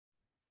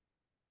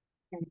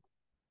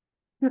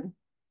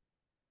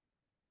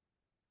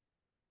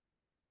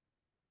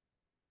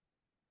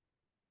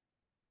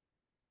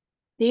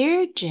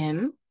Dear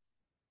Jim,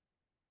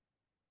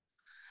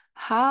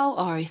 how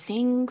are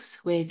things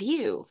with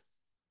you?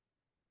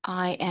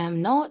 I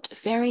am not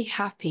very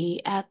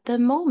happy at the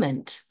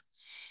moment.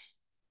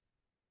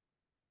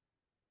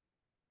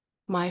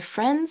 My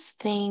friends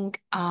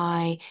think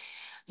I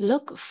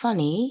look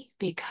funny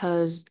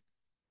because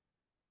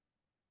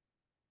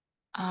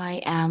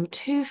I am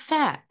too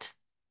fat.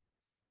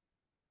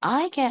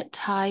 I get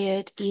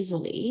tired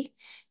easily,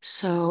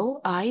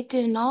 so I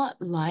do not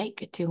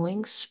like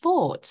doing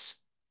sports.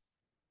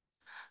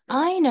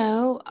 I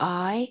know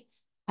I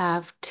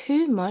have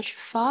too much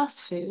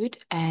fast food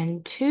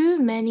and too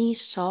many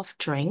soft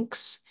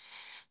drinks,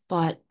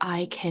 but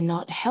I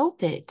cannot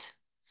help it.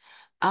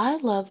 I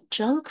love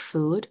junk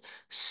food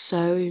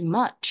so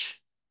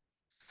much.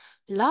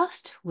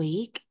 Last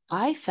week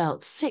I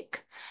felt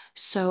sick,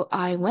 so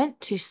I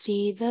went to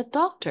see the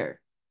doctor.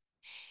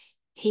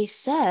 He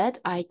said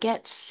I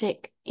get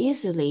sick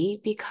easily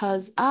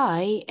because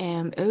I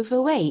am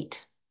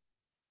overweight.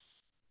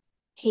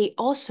 He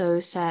also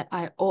said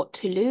I ought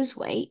to lose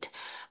weight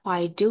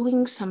by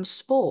doing some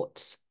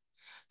sports.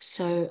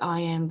 So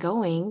I am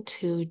going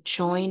to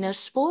join a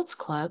sports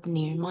club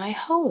near my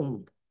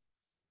home.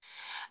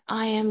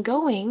 I am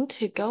going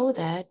to go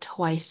there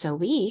twice a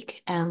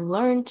week and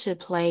learn to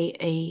play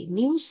a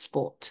new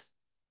sport.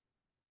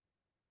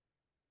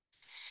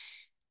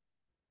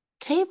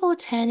 Table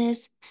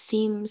tennis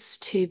seems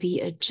to be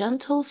a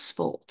gentle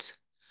sport.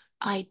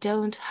 I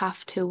don't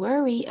have to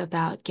worry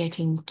about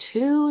getting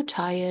too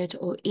tired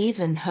or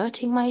even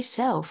hurting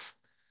myself.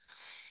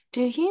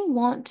 Do you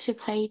want to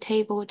play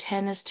table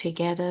tennis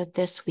together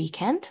this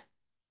weekend?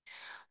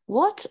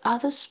 What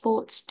other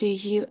sports do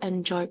you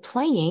enjoy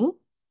playing?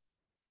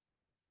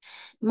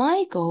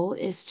 My goal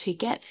is to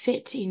get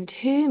fit in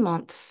 2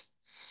 months.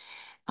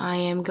 I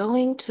am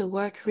going to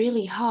work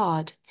really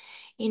hard.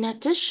 In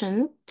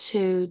addition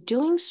to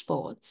doing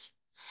sports,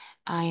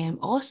 I am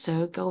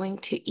also going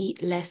to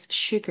eat less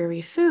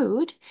sugary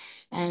food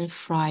and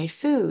fried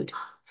food.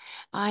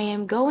 I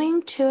am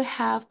going to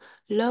have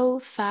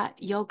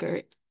low-fat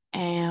yogurt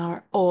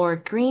or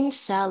green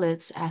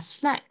salads as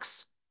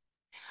snacks.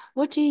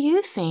 What do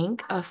you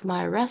think of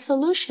my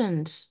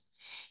resolutions?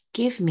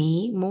 Give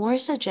me more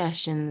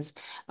suggestions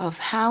of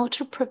how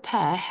to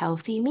prepare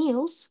healthy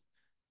meals.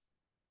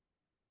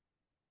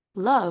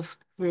 Love,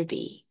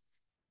 Ruby.